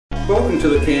Welcome to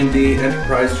the KND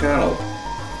Enterprise channel.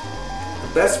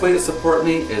 The best way to support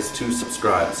me is to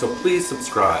subscribe, so please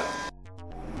subscribe.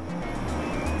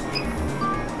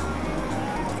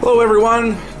 Hello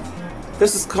everyone.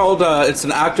 This is called, it's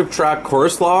an active track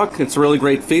course lock. It's a really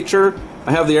great feature.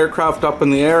 I have the aircraft up in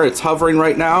the air. It's hovering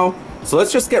right now. So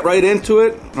let's just get right into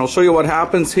it. And I'll show you what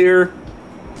happens here.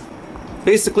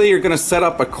 Basically, you're going to set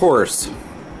up a course.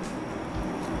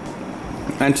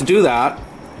 And to do that,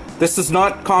 this is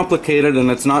not complicated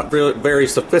and it's not very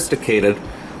sophisticated.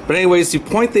 But anyways, you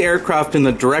point the aircraft in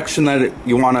the direction that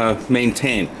you want to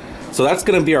maintain. So that's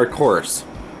going to be our course.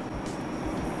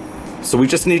 So we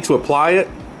just need to apply it.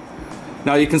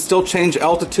 Now you can still change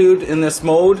altitude in this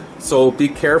mode, so be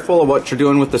careful of what you're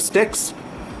doing with the sticks.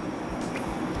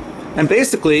 And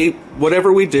basically,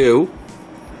 whatever we do,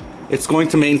 it's going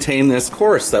to maintain this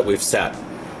course that we've set.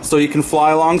 So you can fly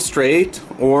along straight,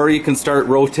 or you can start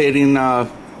rotating,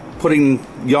 putting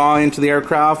yaw into the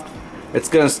aircraft. It's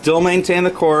going to still maintain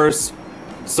the course.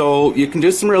 So you can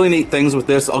do some really neat things with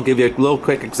this. I'll give you a little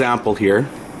quick example here.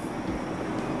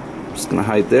 Just going to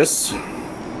hide this.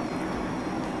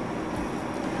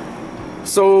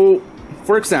 So,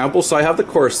 for example, I have the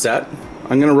course set.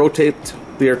 I'm going to rotate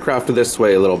the aircraft this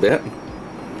way a little bit.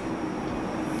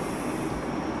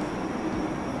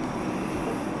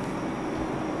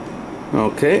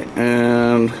 Okay,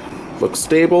 and looks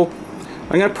stable.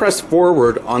 I'm going to press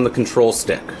forward on the control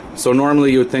stick. So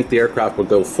normally you would think the aircraft would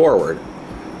go forward,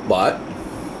 but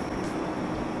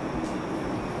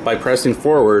by pressing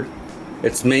forward,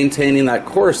 it's maintaining that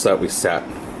course that we set.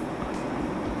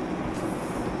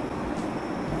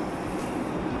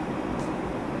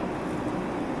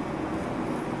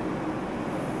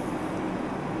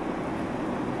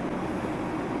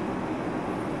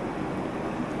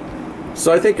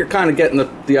 So I think you're kind of getting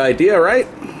the idea, right?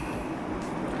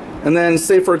 And then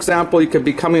say, for example, you could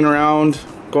be coming around,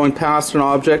 going past an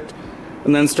object,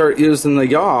 and then start using the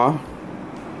yaw.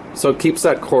 So it keeps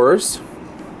that course,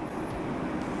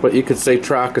 but you could say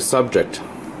track a subject.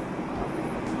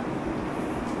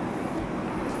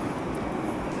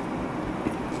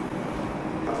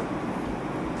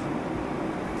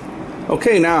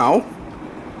 Okay, now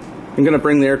I'm going to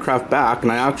bring the aircraft back,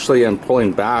 and I actually am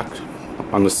pulling back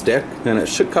on the stick, and it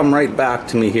should come right back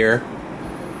to me here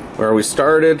where we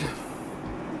started.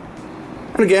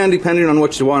 And again, depending on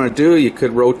what you want to do, you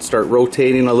could start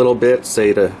rotating a little bit,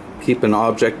 say to keep an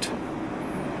object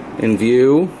in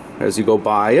view as you go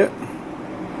by it.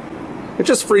 It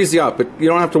just frees you up, but you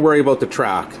don't have to worry about the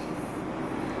track.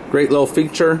 Great little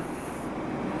feature.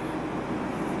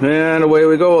 And away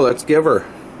we go. Let's give her.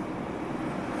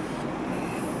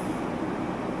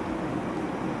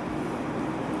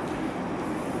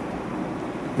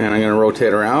 And I'm going to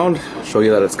rotate around, show you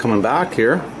that it's coming back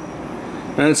here.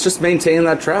 And it's just maintaining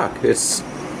that track. It's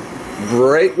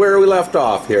right where we left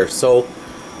off here. So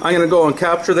I'm going to go and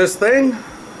capture this thing.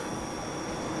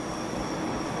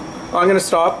 I'm going to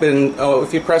stop, and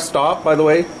if you press stop, by the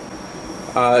way,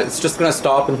 it's just going to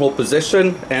stop and hold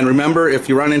position. And remember, if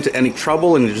you run into any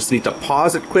trouble and you just need to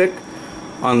pause it quick,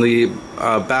 on the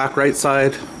back right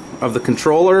side of the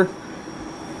controller,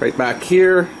 right back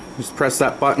here, just press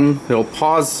that button. It'll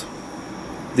pause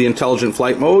the intelligent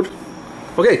flight mode.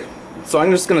 Okay, so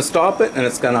I'm just going to stop it, and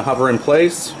it's going to hover in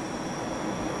place.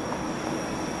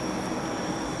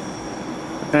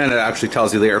 And it actually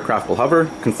tells you the aircraft will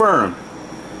hover. Confirm.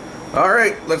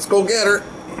 Alright, let's go get her.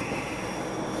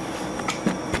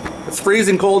 It's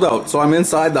freezing cold out, so I'm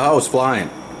inside the house flying.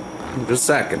 Just a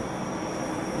second.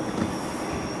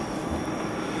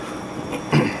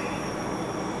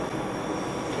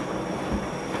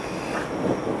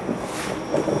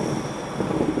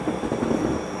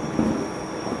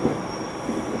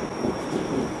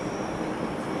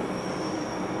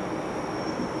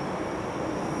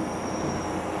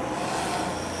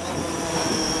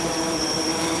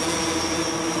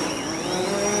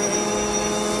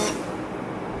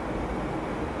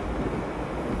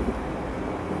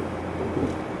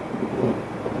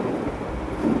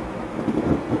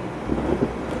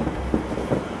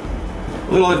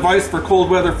 Little advice for cold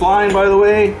weather flying, by the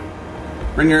way.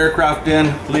 Bring your aircraft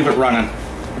in, leave it running.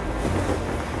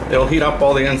 It'll heat up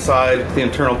all the inside, the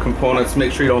internal components,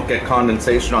 make sure you don't get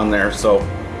condensation on there. So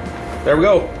there we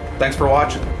go. Thanks for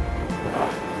watching.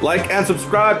 Like and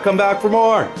subscribe, come back for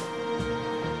more.